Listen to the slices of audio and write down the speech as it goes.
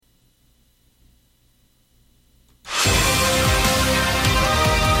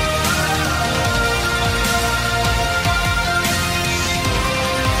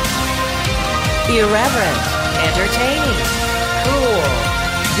irreverent, entertaining, cool.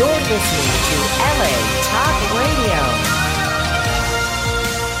 You're listening to LA Talk Radio.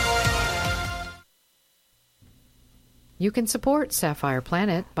 You can support Sapphire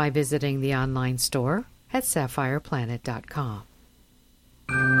Planet by visiting the online store at sapphireplanet.com.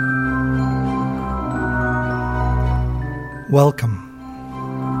 Welcome.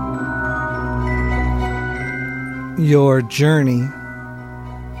 Your journey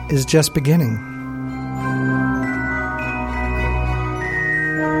is just beginning.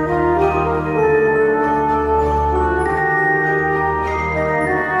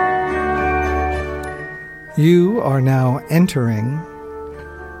 You are now entering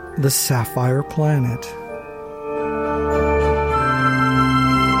the Sapphire Planet.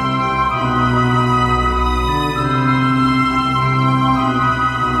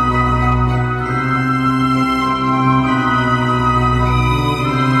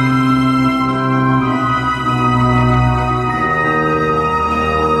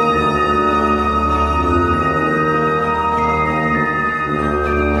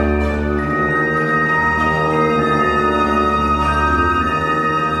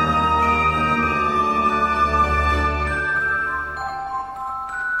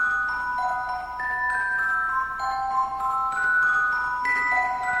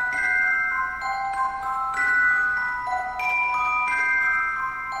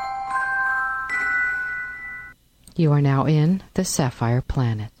 You are now in the Sapphire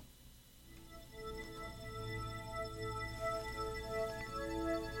Planet.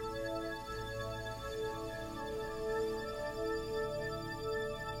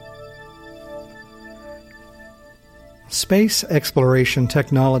 Space Exploration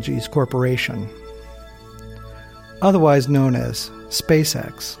Technologies Corporation, otherwise known as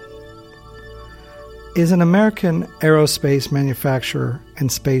SpaceX, is an American aerospace manufacturer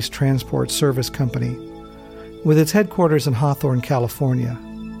and space transport service company with its headquarters in Hawthorne, California.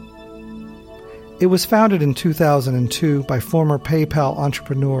 It was founded in 2002 by former PayPal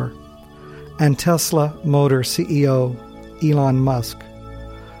entrepreneur and Tesla Motor CEO Elon Musk,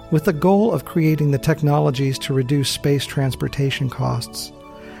 with the goal of creating the technologies to reduce space transportation costs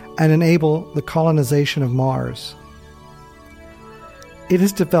and enable the colonization of Mars. It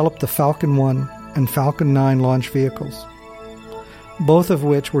has developed the Falcon 1 and Falcon 9 launch vehicles, both of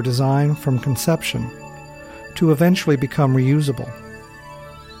which were designed from conception to eventually become reusable,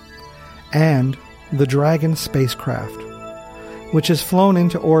 and the Dragon spacecraft, which is flown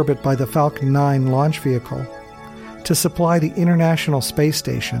into orbit by the Falcon 9 launch vehicle to supply the International Space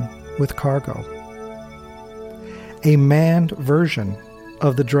Station with cargo. A manned version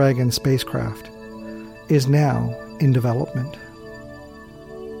of the Dragon spacecraft is now in development.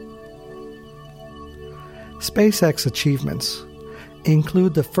 SpaceX achievements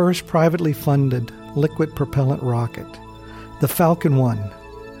include the first privately funded liquid propellant rocket, the Falcon 1,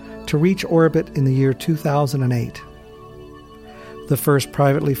 to reach orbit in the year 2008. The first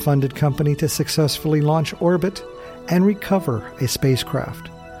privately funded company to successfully launch orbit and recover a spacecraft,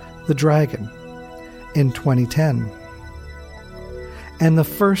 the Dragon, in 2010. And the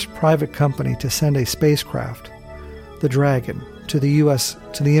first private company to send a spacecraft, the Dragon, to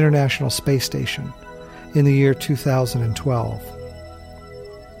the International Space Station in the year 2012.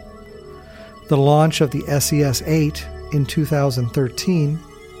 The launch of the SES-8 in 2013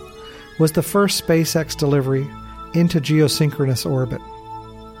 was the first SpaceX delivery into geosynchronous orbit,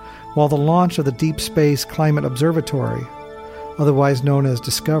 while the launch of the Deep Space Climate Observatory, otherwise known as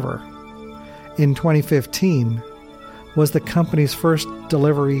Discover, in 2015 was the company's first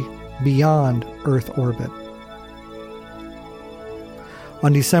delivery beyond Earth orbit.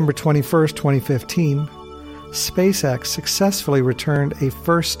 On December 21, 2015, SpaceX successfully returned a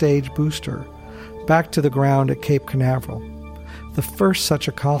first-stage booster back to the ground at Cape Canaveral, the first such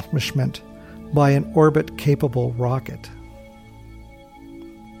accomplishment by an orbit-capable rocket.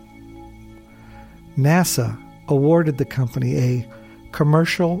 NASA awarded the company a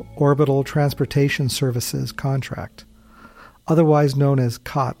Commercial Orbital Transportation Services contract, otherwise known as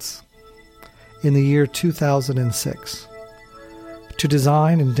COTS, in the year 2006, to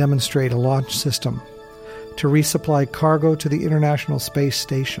design and demonstrate a launch system to resupply cargo to the International Space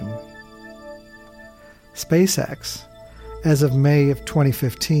Station. SpaceX, as of May of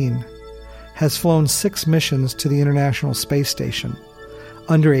 2015, has flown 6 missions to the International Space Station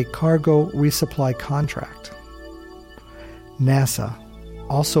under a cargo resupply contract. NASA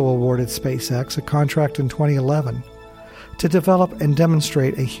also awarded SpaceX a contract in 2011 to develop and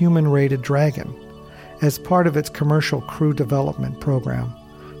demonstrate a human-rated Dragon as part of its commercial crew development program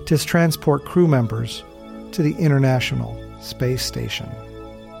to transport crew members to the International Space Station.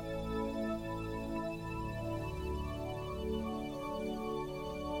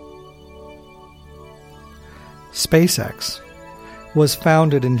 SpaceX was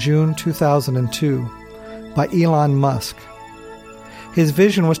founded in June 2002 by Elon Musk. His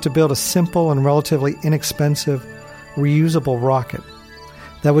vision was to build a simple and relatively inexpensive, reusable rocket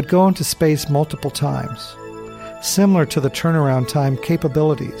that would go into space multiple times, similar to the turnaround time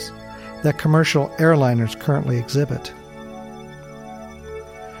capabilities that commercial airliners currently exhibit.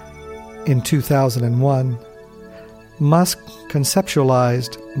 In 2001, Musk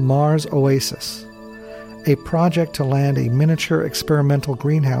conceptualized Mars Oasis, a project to land a miniature experimental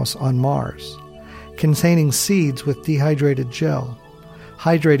greenhouse on Mars, containing seeds with dehydrated gel,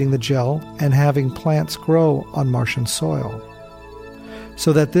 hydrating the gel and having plants grow on Martian soil,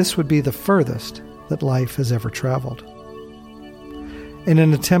 so that this would be the furthest that life has ever traveled. In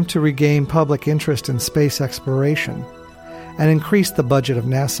an attempt to regain public interest in space exploration and increase the budget of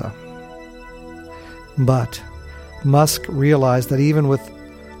NASA. But Musk realized that even with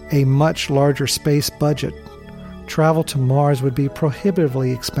a much larger space budget, travel to Mars would be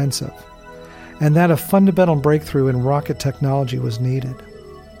prohibitively expensive, and that a fundamental breakthrough in rocket technology was needed.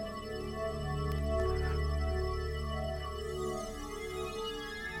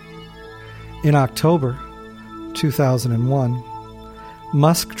 In October 2001,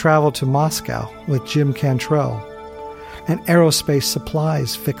 Musk traveled to Moscow with Jim Cantrell, an aerospace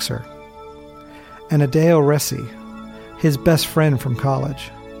supplies fixer, and Adeo Ressi, his best friend from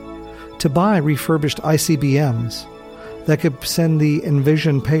college, to buy refurbished ICBMs that could send the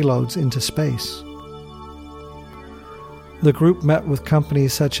envisioned payloads into space. The group met with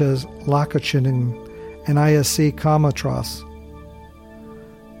companies such as Lakochin and ISC Komatros.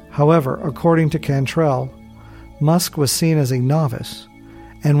 However, according to Cantrell, Musk was seen as a novice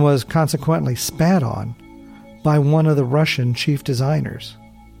and was consequently spat on by one of the Russian chief designers,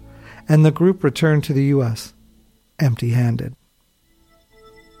 and the group returned to the U.S. empty-handed.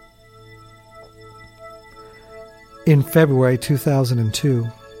 In February 2002,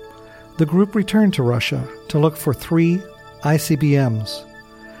 the group returned to Russia to look for 3 ICBMs,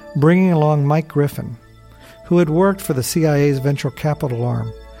 bringing along Mike Griffin, who had worked for the CIA's venture capital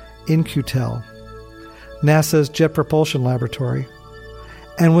arm, In-Q-Tel, NASA's Jet Propulsion Laboratory,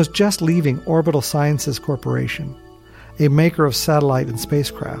 and was just leaving Orbital Sciences Corporation, a maker of satellite and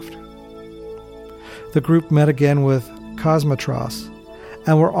spacecraft. The group met again with Cosmotros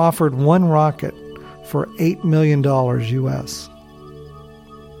and were offered 1 rocket for $8 million US.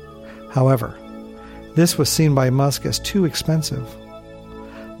 However, this was seen by Musk as too expensive.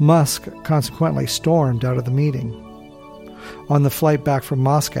 Musk consequently stormed out of the meeting. On the flight back from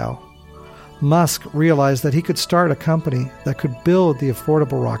Moscow, Musk realized that he could start a company that could build the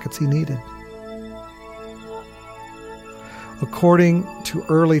affordable rockets he needed. According to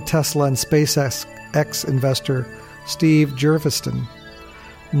early Tesla and SpaceX investor Steve Jurvetson,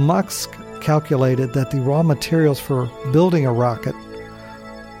 Musk calculated that the raw materials for building a rocket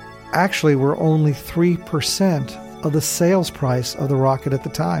actually were only 3% of the sales price of the rocket at the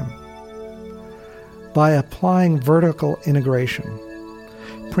time. By applying vertical integration,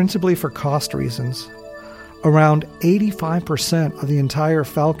 principally for cost reasons, around 85% of the entire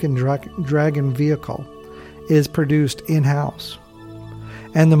Falcon Dragon vehicle is produced in-house,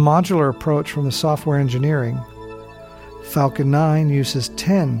 and the modular approach from the software engineering, Falcon 9 uses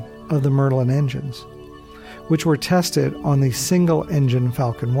 10 of the Merlin engines, which were tested on the single-engine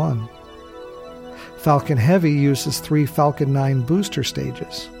Falcon 1. Falcon Heavy uses 3 Falcon 9 booster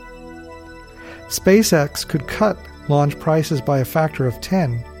stages. SpaceX could cut launch prices by a factor of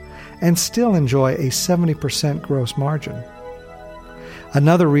 10 and still enjoy a 70% gross margin.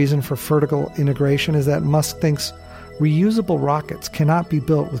 Another reason for vertical integration is that Musk thinks reusable rockets cannot be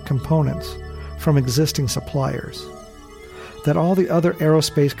built with components from existing suppliers that all the other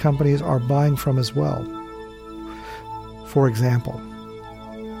aerospace companies are buying from as well. For example,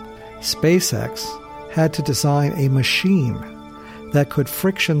 SpaceX had to design a machine that could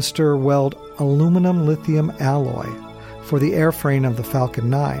friction stir weld aluminum lithium alloy for the airframe of the Falcon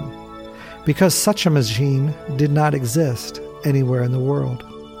 9, because such a machine did not exist anywhere in the world.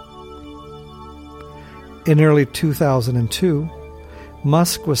 In early 2002,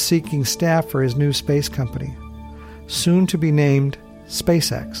 Musk was seeking staff for his new space company, soon to be named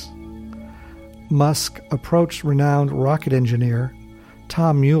SpaceX. Musk approached renowned rocket engineer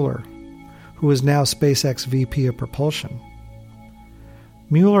Tom Mueller, who is now SpaceX VP of Propulsion.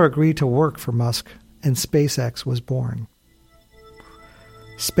 Mueller agreed to work for Musk, and SpaceX was born.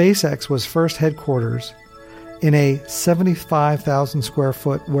 SpaceX was first headquarters in a 75,000 square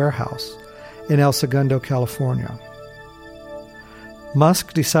foot warehouse in El Segundo, California.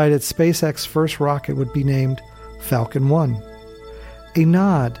 Musk decided SpaceX's first rocket would be named Falcon 1, a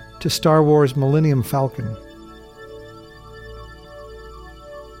nod to Star Wars' Millennium Falcon.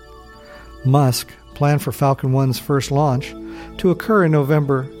 Musk planned for Falcon 1's first launch to occur in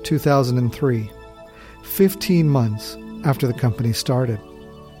November 2003, 15 months after the company started.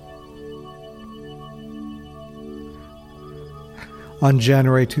 On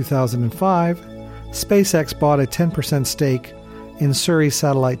January 2005, SpaceX bought a 10% stake in Surrey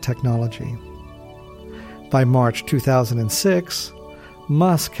Satellite Technology. By March 2006,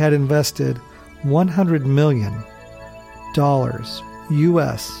 Musk had invested $100 million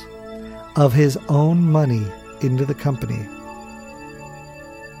US of his own money into the company.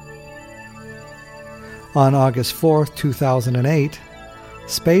 On August 4, 2008,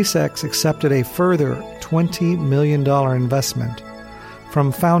 SpaceX accepted a further $20 million investment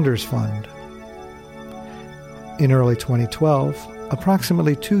from Founders Fund. In early 2012,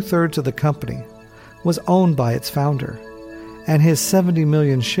 approximately two-thirds of the company was owned by its founder, and his 70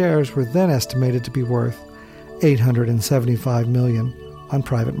 million shares were then estimated to be worth $875 million on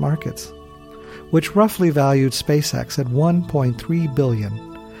private markets, which roughly valued SpaceX at $1.3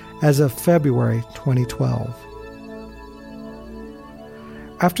 billion as of February 2012.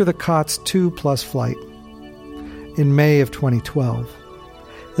 After the COTS 2+ flight in May of 2012,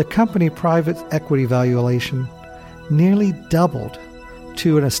 the company private equity valuation nearly doubled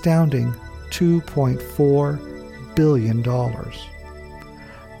to an astounding $2.4 billion.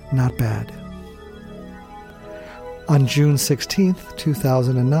 Not bad. On June 16,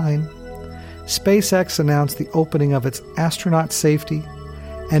 2009, SpaceX announced the opening of its Astronaut Safety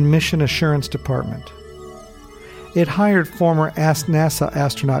and Mission Assurance Department. It hired former NASA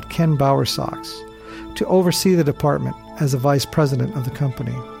astronaut Ken Bowersox to oversee the department as a vice president of the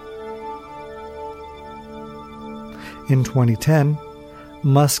company. In 2010,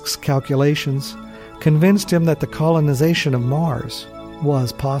 Musk's calculations convinced him that the colonization of Mars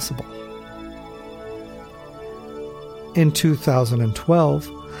was possible. In 2012,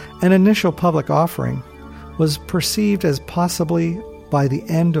 an initial public offering was perceived as possibly by the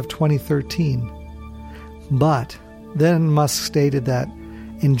end of 2013. But then Musk stated that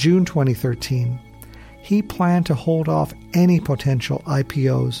in June 2013, he planned to hold off any potential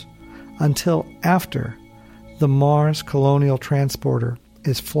IPOs until after the Mars Colonial Transporter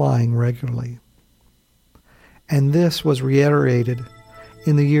is flying regularly. And this was reiterated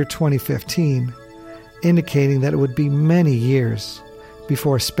in the year 2015, indicating that it would be many years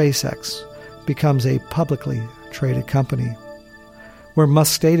before SpaceX becomes a publicly traded company, where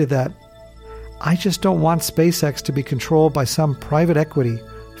Musk stated that, "I just don't want SpaceX to be controlled by some private equity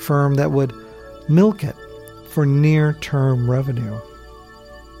firm that would milk it for near-term revenue."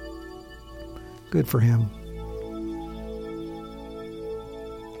 Good for him.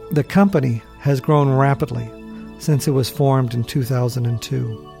 The company has grown rapidly since it was formed in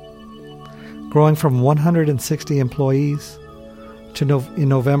 2002, growing from 160 employees in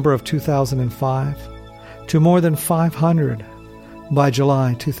November of 2005 to more than 500 by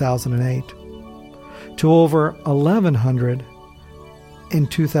July 2008, to over 1,100 in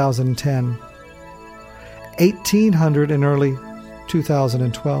 2010, 1,800 in early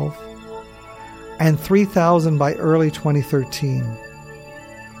 2012, and 3,000 by early 2013.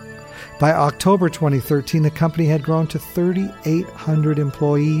 By October 2013, the company had grown to 3,800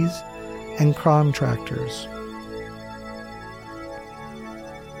 employees and contractors.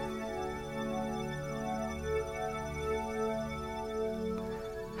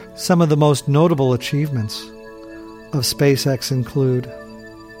 Some of the most notable achievements of SpaceX include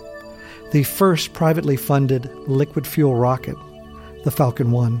the first privately funded liquid fuel rocket, the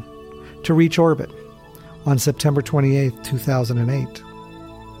Falcon 1, to reach orbit on September 28, 2008.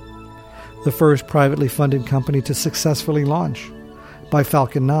 The first privately funded company to successfully launch, by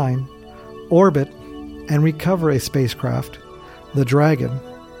Falcon 9, orbit and recover a spacecraft, the Dragon,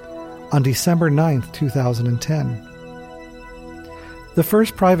 on December 9, 2010. The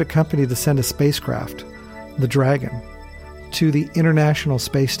first private company to send a spacecraft, the Dragon, to the International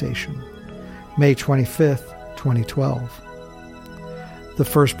Space Station, May 25, 2012. The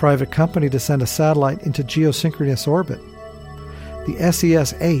first private company to send a satellite into geosynchronous orbit, the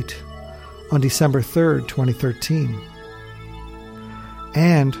SES-8, on December 3, 2013.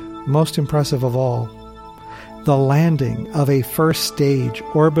 And, most impressive of all, the landing of a first-stage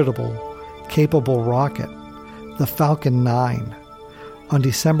orbitable capable rocket, the Falcon 9, on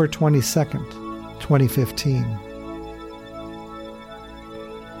December 22, 2015.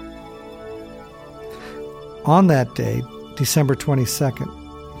 On that day, December 22,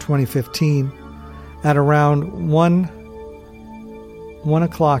 2015, at around 1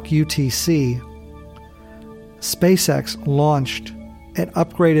 o'clock UTC, SpaceX launched an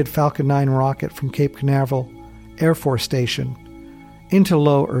upgraded Falcon 9 rocket from Cape Canaveral Air Force Station into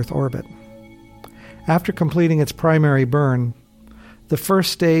low Earth orbit. After completing its primary burn, the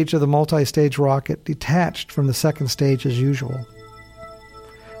first stage of the multi-stage rocket detached from the second stage as usual.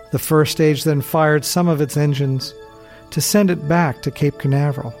 The first stage then fired some of its engines to send it back to Cape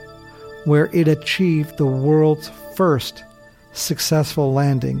Canaveral, where it achieved the world's first successful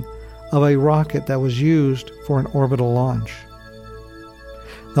landing of a rocket that was used for an orbital launch.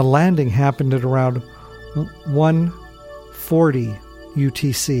 The landing happened at around 1:40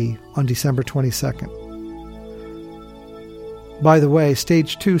 UTC on December 22nd. By the way,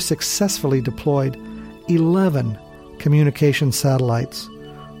 Stage 2 successfully deployed 11 communication satellites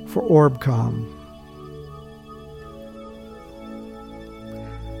for Orbcomm.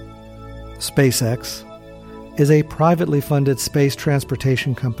 SpaceX is a privately funded space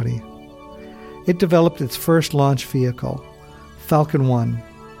transportation company. It developed its first launch vehicle, Falcon 1,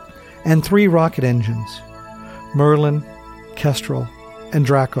 and 3 rocket engines, Merlin, Kestrel, and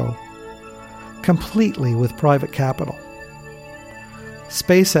Draco, completely with private capital.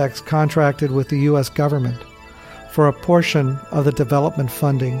 SpaceX contracted with the U.S. government for a portion of the development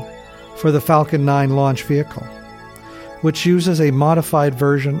funding for the Falcon 9 launch vehicle, which uses a modified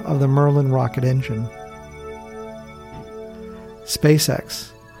version of the Merlin rocket engine.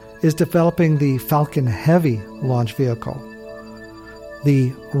 SpaceX is developing the Falcon Heavy launch vehicle,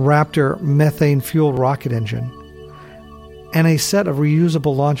 the Raptor methane fuel rocket engine, and a set of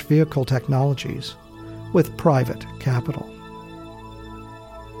reusable launch vehicle technologies with private capital.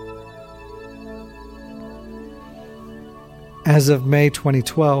 As of May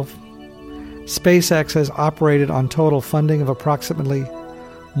 2012, SpaceX has operated on total funding of approximately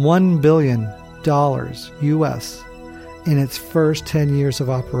 $1 billion U.S. in its first 10 years of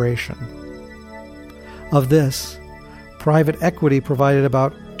operation. Of this, private equity provided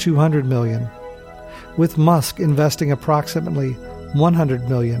about $200 million, with Musk investing approximately $100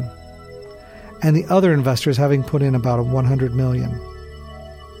 million, and the other investors having put in about $100 million.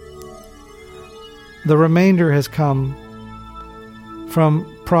 The remainder has come from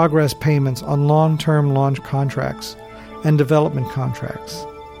progress payments on long-term launch contracts and development contracts.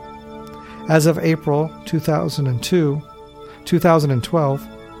 As of April 2012,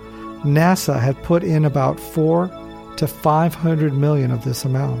 NASA had put in about $400 to $500 million of this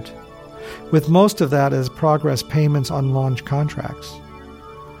amount, with most of that as progress payments on launch contracts.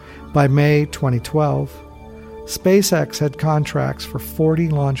 By May 2012, SpaceX had contracts for 40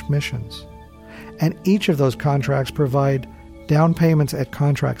 launch missions, and each of those contracts provide down payments at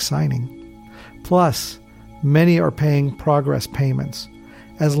contract signing. Plus, many are paying progress payments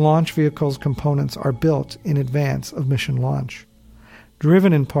as launch vehicles components are built in advance of mission launch,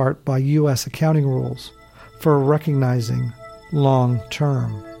 driven in part by U.S. accounting rules for recognizing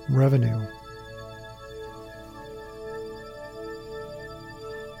long-term revenue.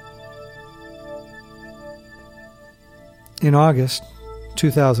 In August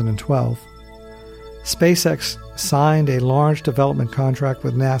 2012, SpaceX signed a large development contract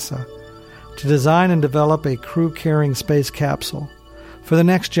with NASA to design and develop a crew-carrying space capsule for the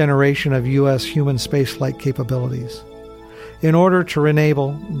next generation of U.S. human spaceflight capabilities, in order to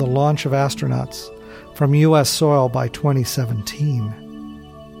enable the launch of astronauts from U.S. soil by 2017.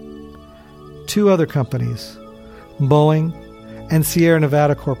 2 other companies, Boeing and Sierra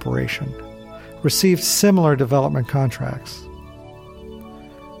Nevada Corporation, received similar development contracts.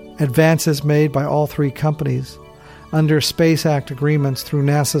 Advances made by all 3 companies under Space Act agreements through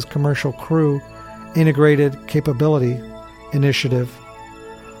NASA's Commercial Crew Integrated Capability Initiative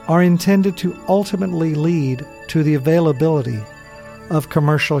are intended to ultimately lead to the availability of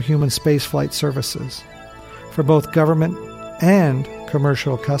commercial human spaceflight services for both government and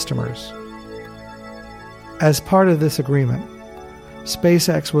commercial customers. As part of this agreement,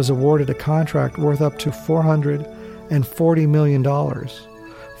 SpaceX was awarded a contract worth up to $440 million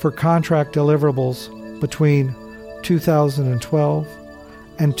for contract deliverables between 2012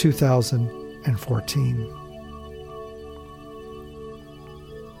 and 2014.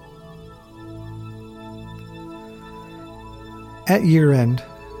 At year-end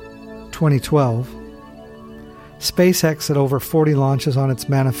 2012, SpaceX had over 40 launches on its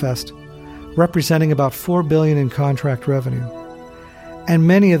manifest, representing about $4 billion in contract revenue, and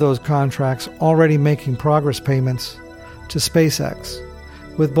many of those contracts already making progress payments to SpaceX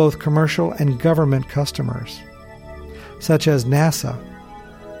with both commercial and government customers, such as NASA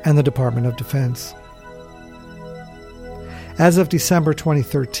and the Department of Defense. As of December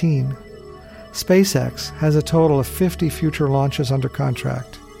 2013, SpaceX has a total of 50 future launches under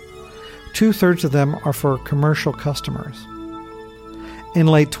contract. 2/3 of them are for commercial customers. In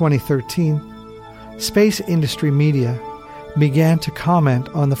late 2013, space industry media began to comment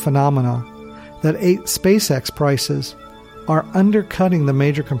on the phenomena that SpaceX prices are undercutting the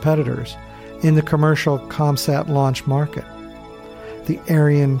major competitors in the commercial ComSat launch market, the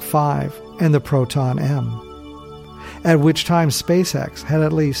Ariane 5 and the Proton M, at which time SpaceX had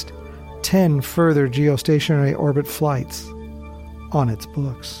at least 10 further geostationary orbit flights on its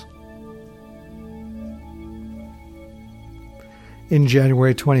books. In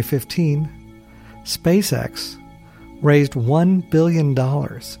January 2015, SpaceX raised $1 billion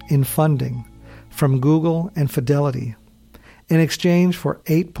in funding from Google and Fidelity in exchange for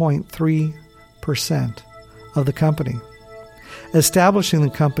 8.3% of the company, establishing the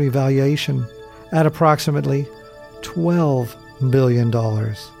company valuation at approximately $12 billion.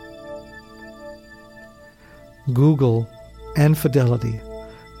 Google and Fidelity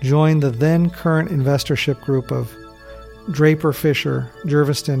joined the then current investorship group of Draper Fisher,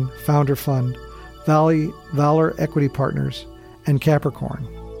 Jerviston, Founder Fund, Valor Equity Partners, and Capricorn.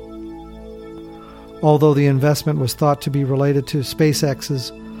 Although the investment was thought to be related to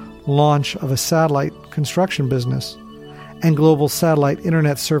SpaceX's launch of a satellite construction business and global satellite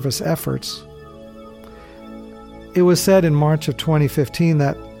internet service efforts, it was said in March of 2015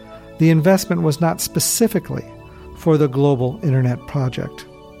 that the investment was not specifically for the global internet project.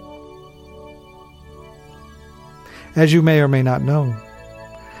 As you may or may not know,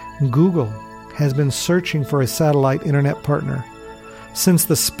 Google has been searching for a satellite internet partner since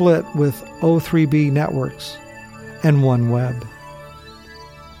the split with O3B Networks and OneWeb.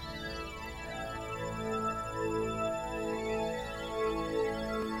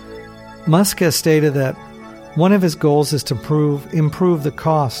 Musk has stated that one of his goals is to improve the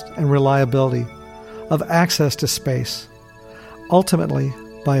cost and reliability of access to space, ultimately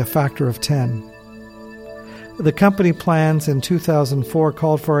by a factor of 10. The company plans in 2004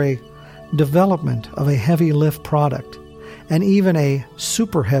 called for a development of a heavy lift product and even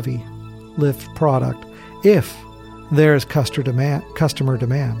super heavy lift product if there is customer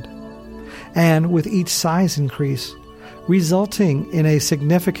demand, and with each size increase resulting in a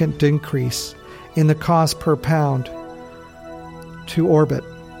significant increase in the cost per pound to orbit.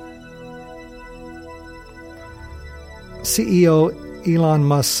 CEO Elon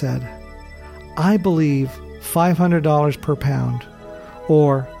Musk said, "I believe $500 per pound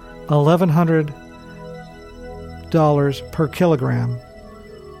or $1,100 per kilogram,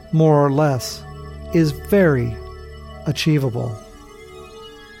 more or less, is very achievable."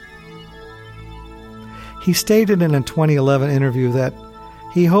 He stated in a 2011 interview that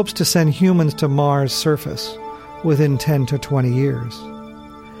he hopes to send humans to Mars' surface within 10 to 20 years.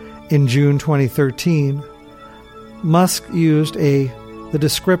 In June 2013, Musk used the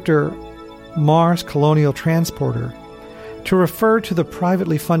descriptor Mars Colonial Transporter to refer to the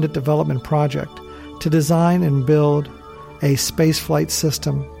privately funded development project to design and build a spaceflight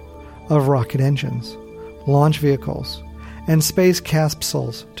system of rocket engines, launch vehicles, and space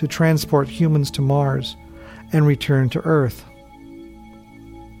capsules to transport humans to Mars and return to Earth.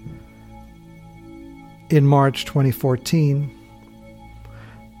 In March 2014,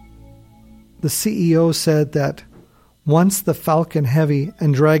 the CEO said that once the Falcon Heavy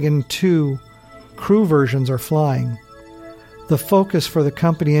and Dragon 2 crew versions are flying, the focus for the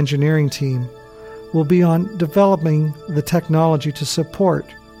company engineering team will be on developing the technology to support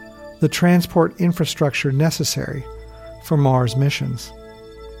the transport infrastructure necessary for Mars missions.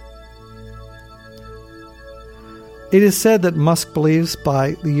 It is said that Musk believes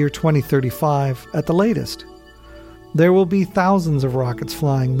by the year 2035, at the latest, there will be thousands of rockets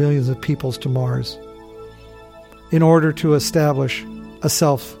flying millions of people to Mars in order to establish a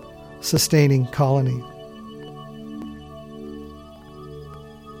self-sustaining colony.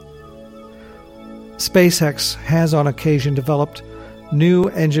 SpaceX has on occasion developed new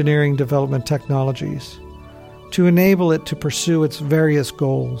engineering development technologies to enable it to pursue its various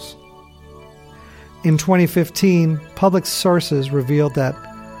goals. In 2015, public sources revealed that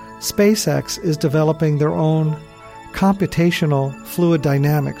SpaceX is developing their own computational fluid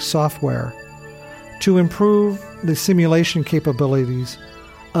dynamics software to improve the simulation capabilities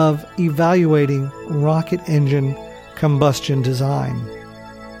of evaluating rocket engine combustion design.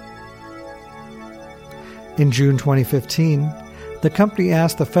 In June 2015, the company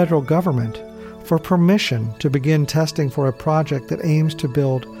asked the federal government for permission to begin testing for a project that aims to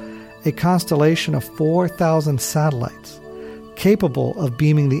build a constellation of 4,000 satellites capable of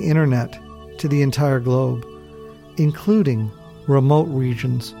beaming the internet to the entire globe, including remote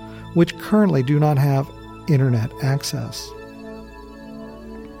regions which currently do not have internet access.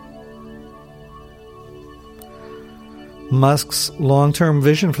 Musk's long-term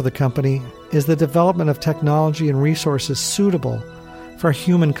vision for the company is the development of technology and resources suitable for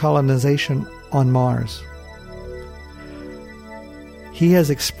human colonization on Mars. He has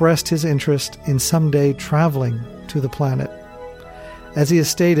expressed his interest in someday traveling to the planet. As he has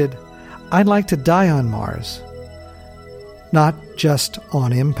stated, "I'd like to die on Mars, not just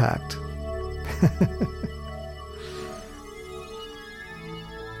on impact."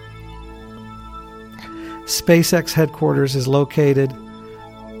 SpaceX headquarters is located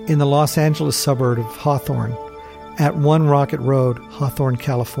in the Los Angeles suburb of Hawthorne at One Rocket Road, Hawthorne,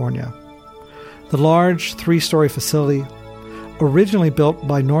 California. The large 3-story facility, originally built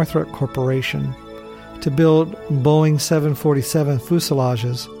by Northrop Corporation to build Boeing 747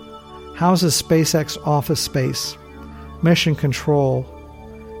 fuselages, houses SpaceX office space, mission control,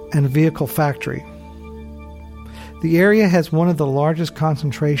 and vehicle factory. The area has one of the largest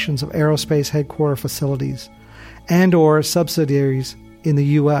concentrations of aerospace headquarters facilities and/or subsidiaries in the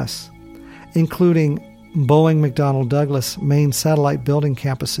U.S., including Boeing McDonnell Douglas main satellite building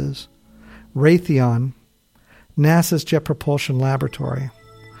campuses, Raytheon, NASA's Jet Propulsion Laboratory,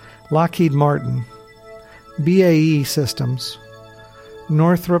 Lockheed Martin, BAE Systems,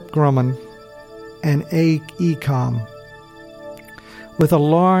 Northrop Grumman, and AECOM, with a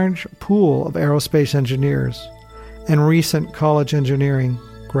large pool of aerospace engineers and recent college engineering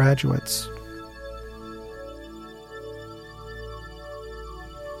graduates.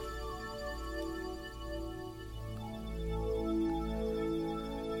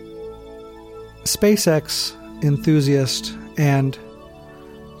 SpaceX enthusiast and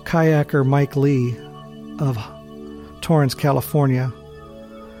kayaker Mike Lee of Torrance, California,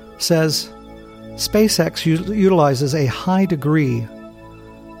 says SpaceX utilizes a high degree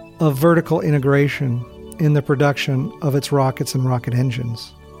of vertical integration in the production of its rockets and rocket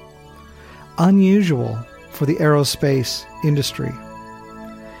engines, unusual for the aerospace industry.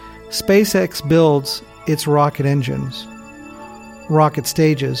 SpaceX builds its rocket engines, rocket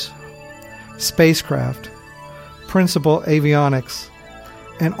stages, spacecraft, principal avionics,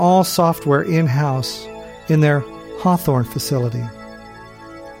 and all software in-house in their Hawthorne facility.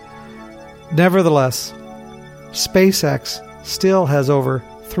 Nevertheless, SpaceX still has over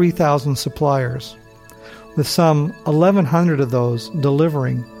 3,000 suppliers, with some 1,100 of those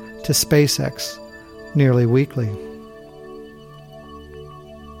delivering to SpaceX nearly weekly.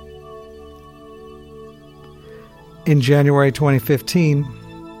 In January 2015,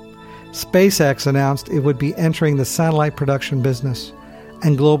 SpaceX announced it would be entering the satellite production business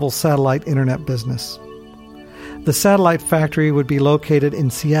and global satellite internet business. The satellite factory would be located in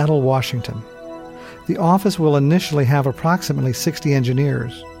Seattle, Washington. The office will initially have approximately 60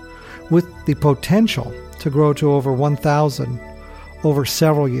 engineers, with the potential to grow to over 1,000 over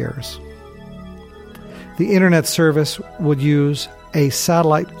several years. The internet service would use a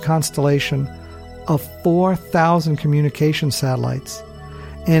satellite constellation of 4,000 communication satellites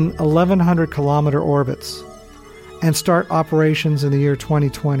in 1,100-kilometer orbits and start operations in the year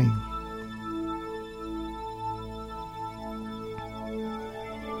 2020.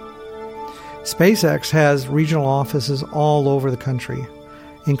 SpaceX has regional offices all over the country,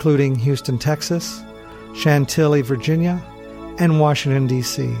 including Houston, Texas, Chantilly, Virginia, and Washington,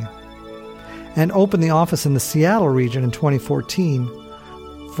 D.C., and opened the office in the Seattle region in 2014,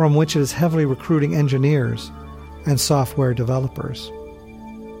 from which it is heavily recruiting engineers and software developers.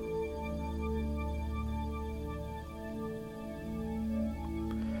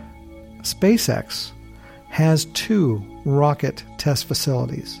 SpaceX has 2 rocket test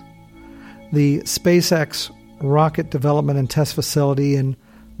facilities. The SpaceX Rocket Development and Test Facility in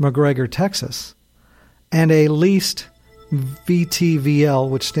McGregor, Texas, and a leased VTVL,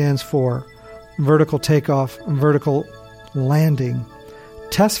 which stands for Vertical Takeoff and Vertical Landing,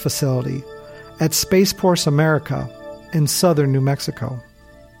 test facility at Spaceport America in southern New Mexico.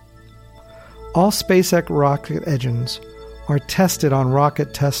 All SpaceX rocket engines are tested on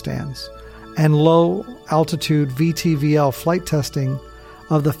rocket test stands, and low-altitude VTVL flight testing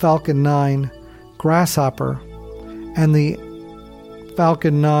of the Falcon 9 Grasshopper and the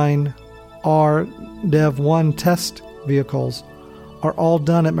Falcon 9 RDEV-1 test vehicles are all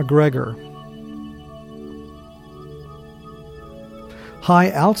done at McGregor.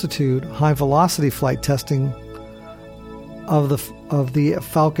 High-altitude, high-velocity flight testing of the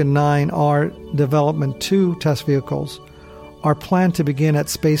Falcon 9R Development 2 test vehicles are planned to begin at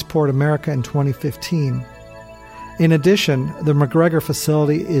Spaceport America in 2015. In addition, the McGregor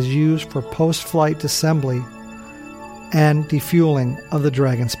facility is used for post-flight assembly and defueling of the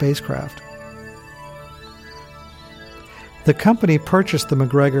Dragon spacecraft. The company purchased the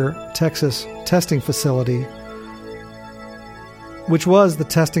McGregor, Texas testing facility, which was the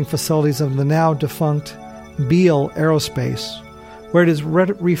testing facilities of the now defunct Beale Aerospace, where it has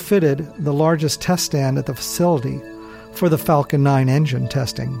refitted the largest test stand at the facility for the Falcon 9 engine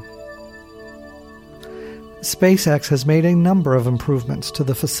testing. SpaceX has made a number of improvements to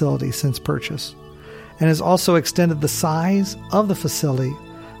the facility since purchase, and has also extended the size of the facility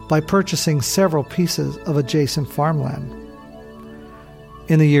by purchasing several pieces of adjacent farmland.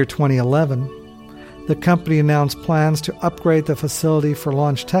 In the year 2011, the company announced plans to upgrade the facility for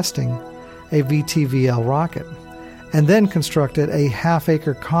launch testing a VTVL rocket, and then constructed a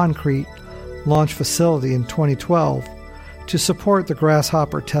half-acre concrete launch facility in 2012 to support the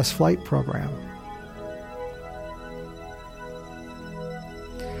Grasshopper test flight program.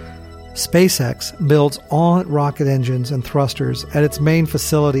 SpaceX builds all rocket engines and thrusters at its main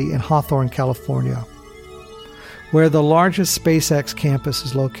facility in Hawthorne, California, where the largest SpaceX campus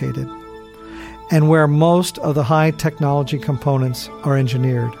is located, and where most of the high-technology components are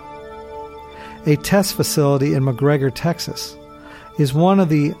engineered. A test facility in McGregor, Texas, is one of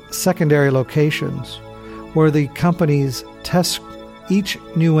the secondary locations where the companies test each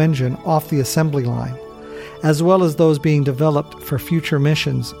new engine off the assembly line, as well as those being developed for future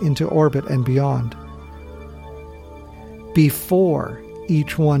missions into orbit and beyond, before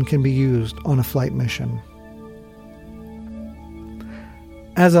each one can be used on a flight mission.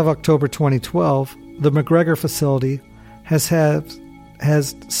 As of October 2012, the McGregor facility has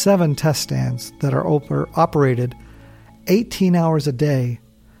 7 test stands that are operated 18 hours a day,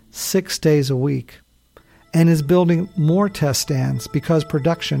 6 days a week, and is building more test stands because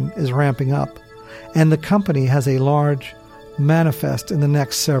production is ramping up, and the company has a large manifest in the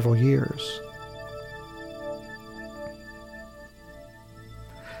next several years.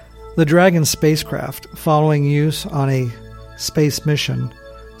 The Dragon spacecraft, following use on a space mission,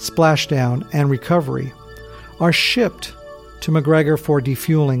 splashdown, and recovery, are shipped to McGregor for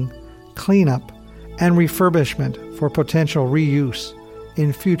defueling, cleanup, and refurbishment for potential reuse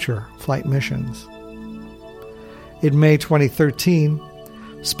in future flight missions. In May 2013,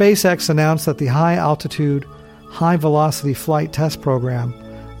 SpaceX announced that the high-altitude, high-velocity flight test program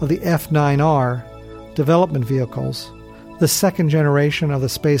of the F-9R development vehicles, the second generation of the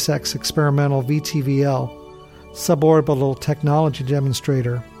SpaceX experimental VTVL suborbital technology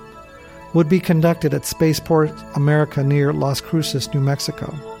demonstrator, would be conducted at Spaceport America near Las Cruces, New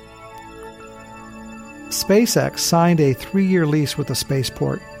Mexico. SpaceX signed a 3-year lease with the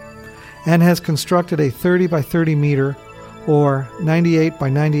spaceport and has constructed a 30 by 30 meter or 98 by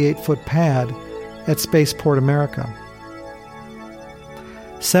 98 foot pad at Spaceport America,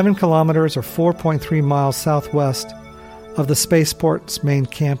 7 kilometers or 4.3 miles southwest of the spaceport's main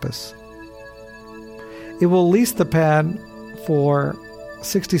campus. It will lease the pad for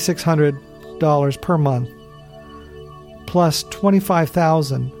 $6,600 per month, plus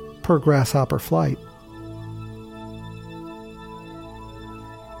 $25,000 per Grasshopper flight.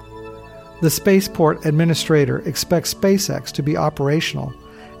 The spaceport administrator expects SpaceX to be operational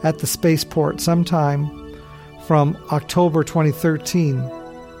at the spaceport sometime from October 2013,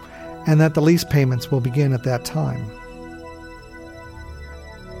 and that the lease payments will begin at that time.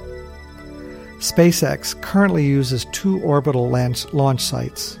 SpaceX currently uses 2 orbital launch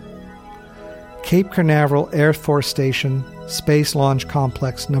sites: Cape Canaveral Air Force Station Space Launch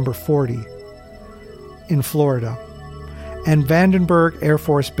Complex No. 40 in Florida, and Vandenberg Air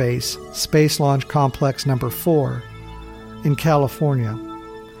Force Base Space Launch Complex No. 4 in California,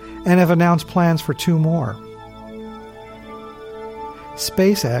 and have announced plans for 2 more.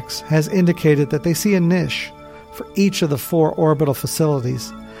 SpaceX has indicated that they see a niche for each of the 4 orbital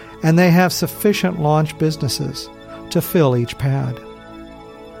facilities, and they have sufficient launch businesses to fill each pad.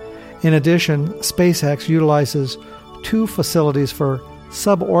 In addition, SpaceX utilizes 2 facilities for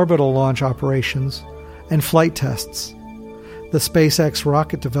suborbital launch operations and flight tests: the SpaceX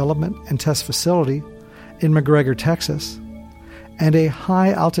Rocket Development and Test Facility in McGregor, Texas, and a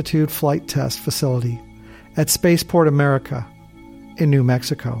high-altitude flight test facility at Spaceport America in New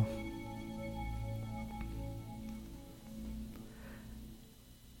Mexico.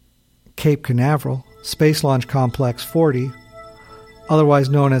 Cape Canaveral Space Launch Complex 40, otherwise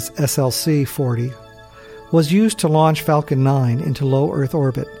known as SLC-40, was used to launch Falcon 9 into low Earth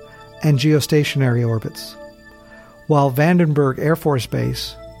orbit and geostationary orbits, while Vandenberg Air Force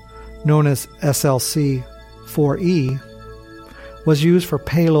Base, known as SLC-4E, was used for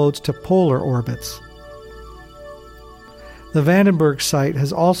payloads to polar orbits. The Vandenberg site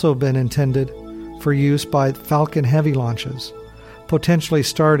has also been intended for use by Falcon Heavy launches, potentially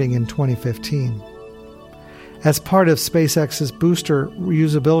starting in 2015. As part of SpaceX's booster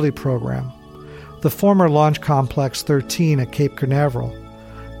reusability program, the former Launch Complex 13 at Cape Canaveral,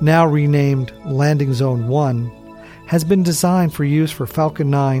 now renamed Landing Zone 1, has been designed for use for Falcon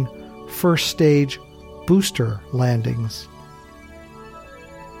 9 first stage booster landings.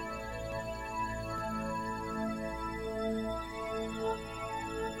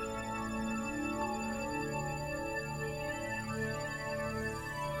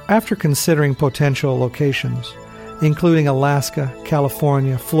 After considering potential locations, including Alaska,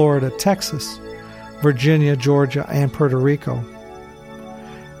 California, Florida, Texas, Virginia, Georgia, and Puerto Rico,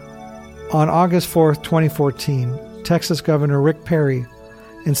 on August 4, 2014, Texas Governor Rick Perry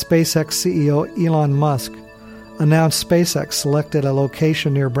and SpaceX CEO Elon Musk announced SpaceX selected a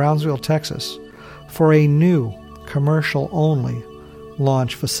location near Brownsville, Texas, for a new commercial-only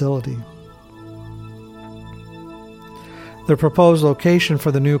launch facility. The proposed location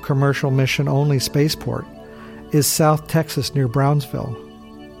for the new commercial mission-only spaceport is South Texas near Brownsville.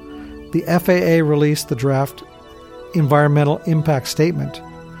 The FAA released the draft environmental impact statement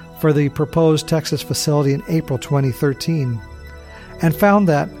for the proposed Texas facility in April 2013 and found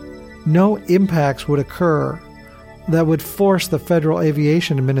that no impacts would occur that would force the Federal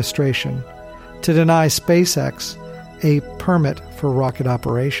Aviation Administration to deny SpaceX a permit for rocket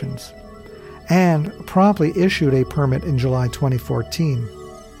operations, and promptly issued a permit in July 2014.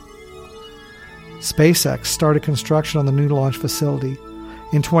 SpaceX started construction on the new launch facility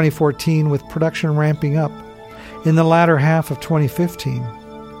in 2014, with production ramping up in the latter half of 2015,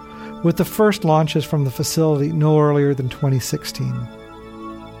 with the first launches from the facility no earlier than 2016.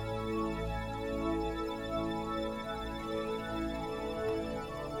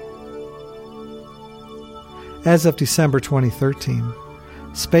 As of December 2013,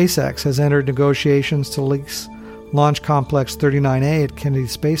 SpaceX has entered negotiations to lease Launch Complex 39A at Kennedy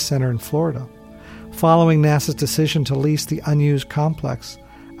Space Center in Florida, following NASA's decision to lease the unused complex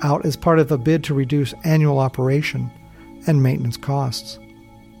out as part of a bid to reduce annual operation and maintenance costs.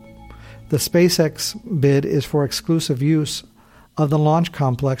 The SpaceX bid is for exclusive use of the launch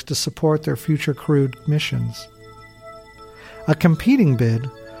complex to support their future crewed missions. A competing bid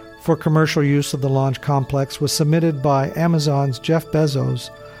for commercial use of the launch complex was submitted by Amazon's Jeff Bezos'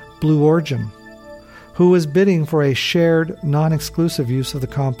 Blue Origin, who was bidding for a shared, non-exclusive use of the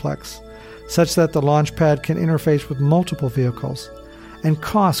complex, such that the launch pad can interface with multiple vehicles, and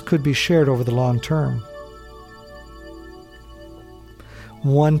costs could be shared over the long term.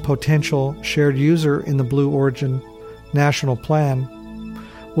 One potential shared user in the Blue Origin national plan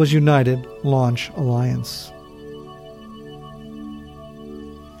was United Launch Alliance.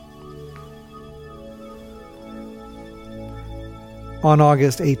 On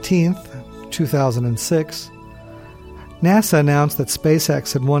August 18, 2006, NASA announced that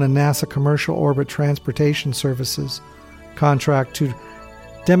SpaceX had won a NASA Commercial Orbit Transportation Services contract to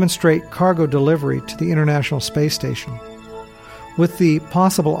demonstrate cargo delivery to the International Space Station, with the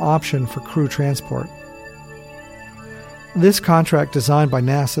possible option for crew transport. This contract, designed by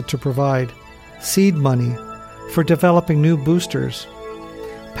NASA to provide seed money for developing new boosters,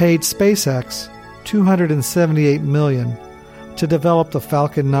 paid SpaceX $278 million to develop the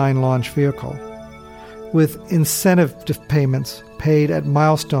Falcon 9 launch vehicle, with incentive payments paid at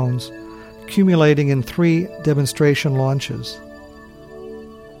milestones accumulating in 3 demonstration launches.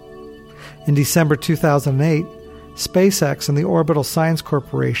 In December 2008, SpaceX and the Orbital Science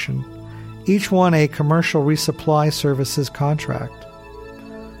Corporation each won a commercial resupply services contract.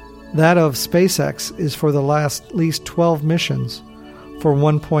 That of SpaceX is for the last least 12 missions for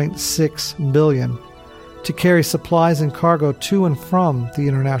 $1.6 billion to carry supplies and cargo to and from the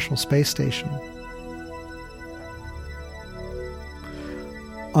International Space Station.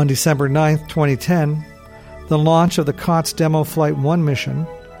 On December 9, 2010, the launch of the COTS Demo Flight 1 mission,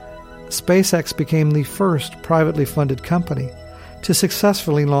 SpaceX became the first privately funded company to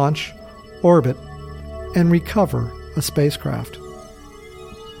successfully launch, orbit, and recover a spacecraft.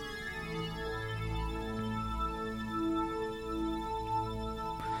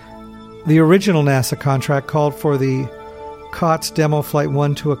 The original NASA contract called for the COTS Demo Flight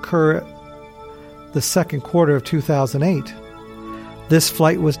 1 to occur the second quarter of 2008. This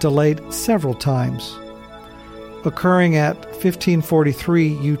flight was delayed several times, occurring at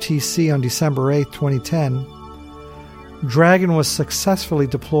 15:43 UTC on December 8, 2010. Dragon was successfully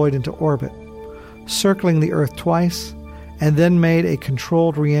deployed into orbit, circling the Earth twice, and then made a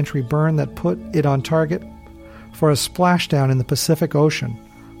controlled re-entry burn that put it on target for a splashdown in the Pacific Ocean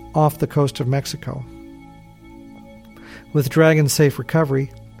off the coast of Mexico. With Dragon's safe recovery,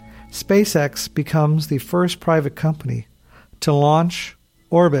 SpaceX becomes the first private company to launch,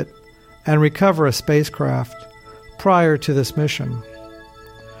 orbit, and recover a spacecraft prior to this mission.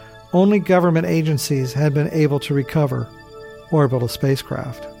 Only government agencies had been able to recover orbital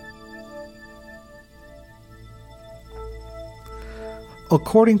spacecraft.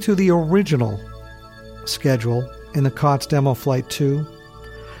 According to the original schedule in the COTS Demo Flight 2,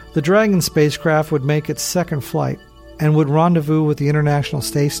 the Dragon spacecraft would make its second flight and would rendezvous with the International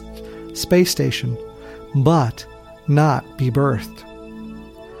Space Station, but not be berthed.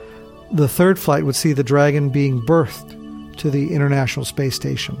 The third flight would see the Dragon being berthed to the International Space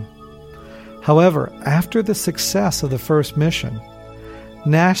Station. However, after the success of the first mission,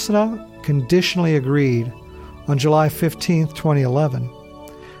 NASA conditionally agreed on July 15, 2011,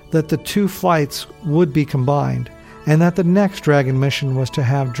 that the two flights would be combined and that the next Dragon mission was to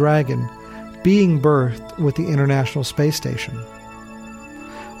have Dragon being berthed with the International Space Station.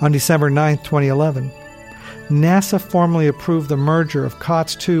 On December 9, 2011, NASA formally approved the merger of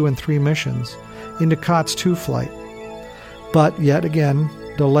COTS 2 and 3 missions into COTS 2 flight, but yet again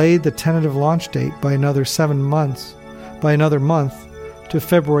delayed the tentative launch date by another month to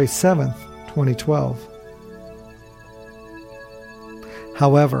February 7, 2012.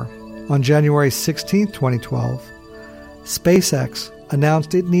 However, on January 16, 2012, SpaceX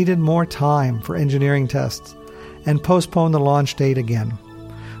announced it needed more time for engineering tests and postponed the launch date again,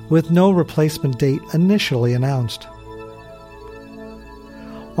 with no replacement date initially announced.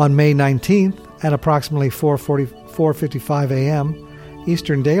 On May 19th, at approximately 4:55 a.m.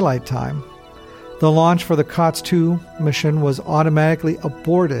 Eastern Daylight Time, the launch for the COTS 2 mission was automatically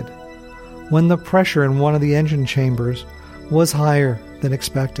aborted when the pressure in one of the engine chambers was higher than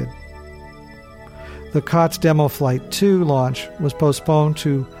expected. The COTS Demo Flight 2 launch was postponed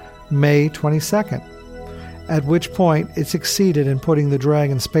to May 22nd, at which point it succeeded in putting the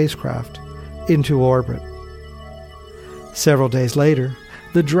Dragon spacecraft into orbit. Several days later,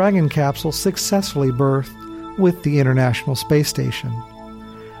 the Dragon capsule successfully berthed with the International Space Station,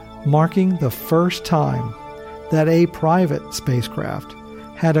 marking the first time that a private spacecraft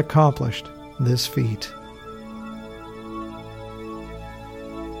had accomplished this feat.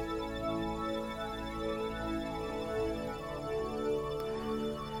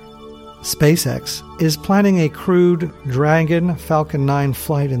 SpaceX is planning a crewed Dragon Falcon 9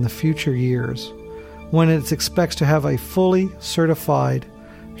 flight in the future years, when it expects to have a fully certified,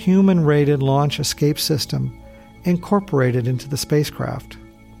 human-rated launch escape system incorporated into the spacecraft.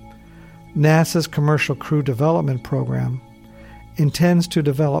 NASA's Commercial Crew Development Program intends to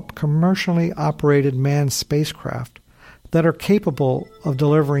develop commercially operated manned spacecraft that are capable of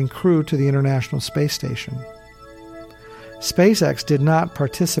delivering crew to the International Space Station. SpaceX did not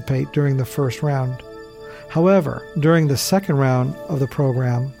participate during the first round. However, during the second round of the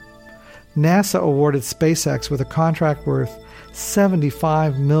program, NASA awarded SpaceX with a contract worth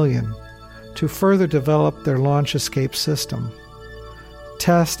 $75 million to further develop their launch escape system,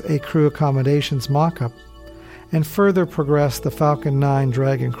 test a crew accommodations mock-up, and further progress the Falcon 9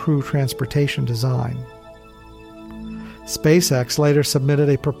 Dragon crew transportation design. SpaceX later submitted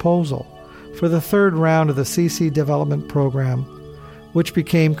a proposal for the third round of the CC development program, which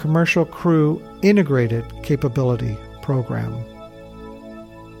became Commercial Crew Integrated Capability Program.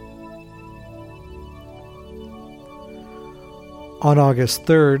 On August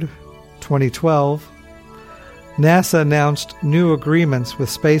 3, 2012, NASA announced new agreements with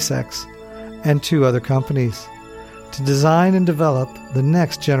SpaceX and 2 other companies to design and develop the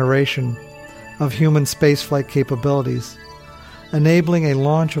next generation of human spaceflight capabilities, enabling a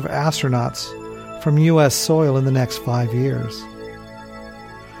launch of astronauts from U.S. soil in the next 5 years.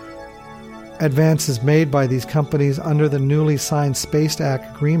 Advances made by these companies under the newly signed Space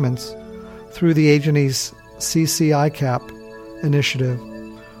Act agreements through the agency's CC-ICAP initiative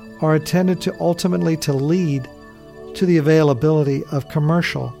are intended to ultimately lead to the availability of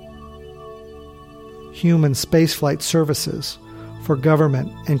commercial human spaceflight services for government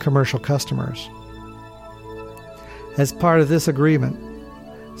and commercial customers. As part of this agreement,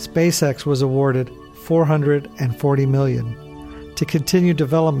 SpaceX was awarded $440 million to continue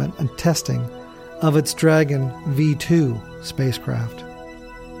development and testing of its Dragon V2 spacecraft.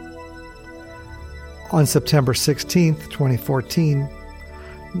 On September 16, 2014,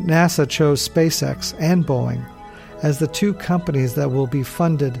 NASA chose SpaceX and Boeing as the 2 companies that will be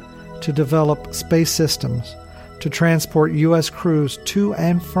funded to develop space systems to transport U.S. crews to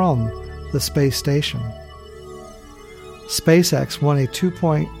and from the space station. SpaceX won a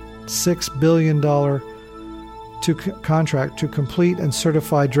 $2.6 billion contract to complete and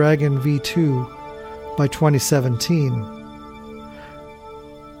certify Dragon V2 by 2017.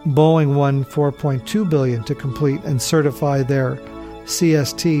 Boeing won $4.2 billion to complete and certify their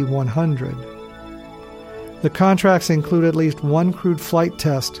CST-100. The contracts include at least 1 crewed flight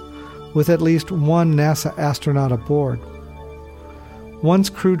test with at least 1 NASA astronaut aboard. Once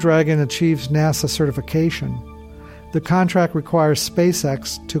Crew Dragon achieves NASA certification, The contract requires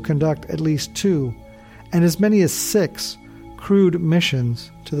SpaceX to conduct at least 2 and as many as 6 crewed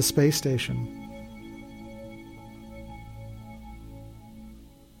missions to the space station.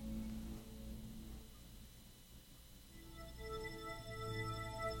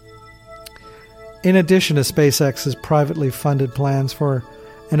 In addition to SpaceX's privately funded plans for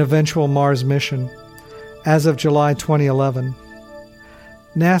an eventual Mars mission, as of July 2011,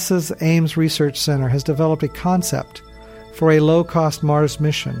 NASA's Ames Research Center has developed a concept for a low-cost Mars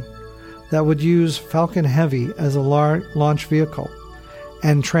mission that would use Falcon Heavy as a launch vehicle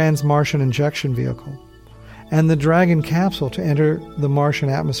and trans-Martian injection vehicle, and the Dragon capsule to enter the Martian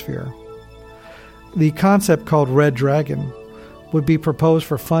atmosphere. The concept, called Red Dragon, would be proposed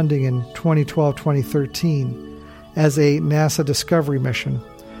for funding in 2012-2013 as a NASA Discovery mission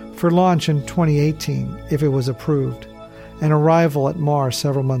for launch in 2018 if it was approved, and arrival at Mars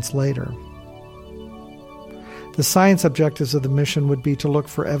several months later. The science objectives of the mission would be to look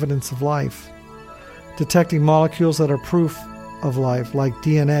for evidence of life, detecting molecules that are proof of life, like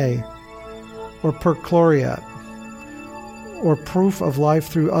DNA or perchlorate, or proof of life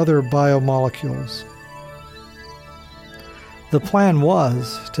through other biomolecules. The plan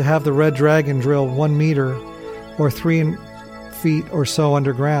was to have the Red Dragon drill 1 meter or 3 feet or so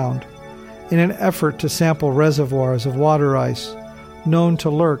underground in an effort to sample reservoirs of water ice known to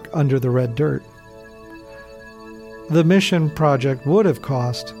lurk under the red dirt. The mission project would have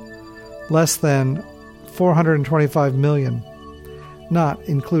cost less than $425 million, not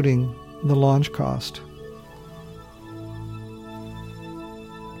including the launch cost.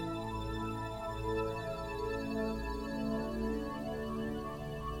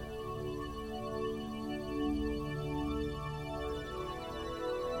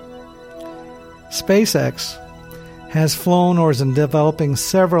 SpaceX has flown or is in developing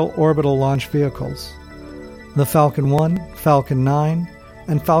several orbital launch vehicles: the Falcon 1, Falcon 9,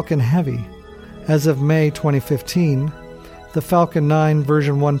 and Falcon Heavy. As of May 2015, the Falcon 9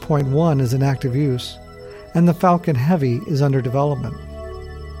 version 1.1 is in active use, and the Falcon Heavy is under development.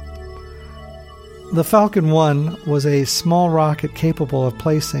 The Falcon 1 was a small rocket capable of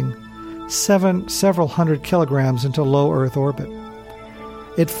placing several hundred kilograms into low Earth orbit.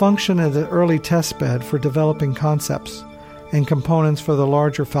 It functioned as an early test bed for developing concepts and components for the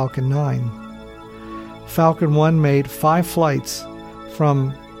larger Falcon 9. Falcon 1 made 5 flights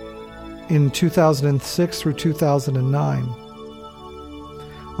in 2006 through 2009.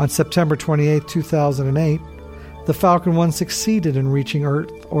 On September 28, 2008, the Falcon 1 succeeded in reaching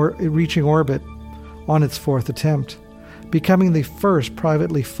orbit on its 4th attempt, becoming the first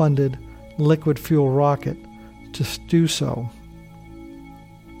privately funded liquid fuel rocket to do so.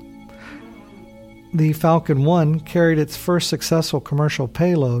 The Falcon 1 carried its first successful commercial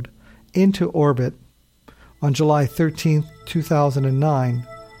payload into orbit on July 13, 2009,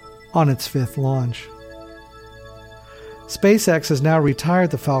 on its 5th launch. SpaceX has now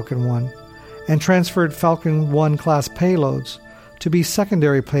retired the Falcon 1 and transferred Falcon 1 class payloads to be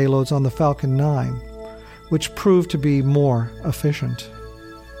secondary payloads on the Falcon 9, which proved to be more efficient.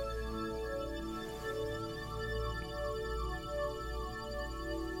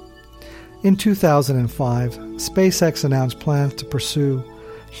 In 2005, SpaceX announced plans to pursue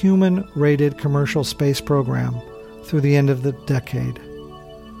human-rated commercial space program through the end of the decade.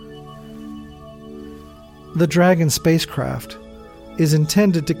 The Dragon spacecraft is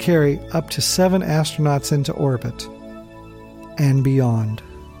intended to carry up to 7 astronauts into orbit and beyond.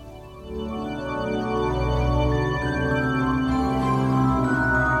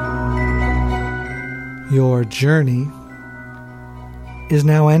 Your journey is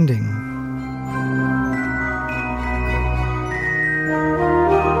now ending.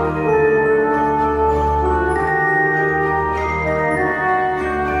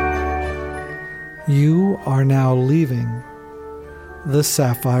 You are now leaving the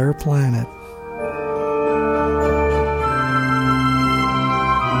Sapphire Planet.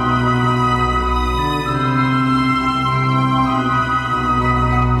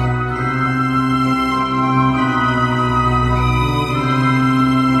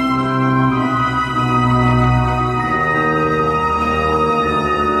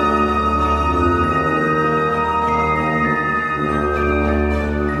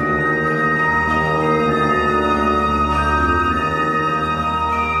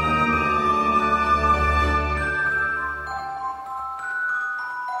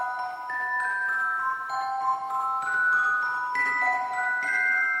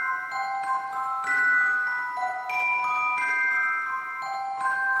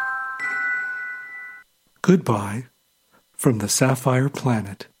 Goodbye from the Sapphire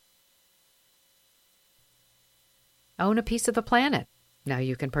Planet. own a piece of the planet. Now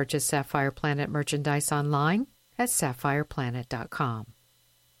you can purchase Sapphire Planet merchandise online at sapphireplanet.com.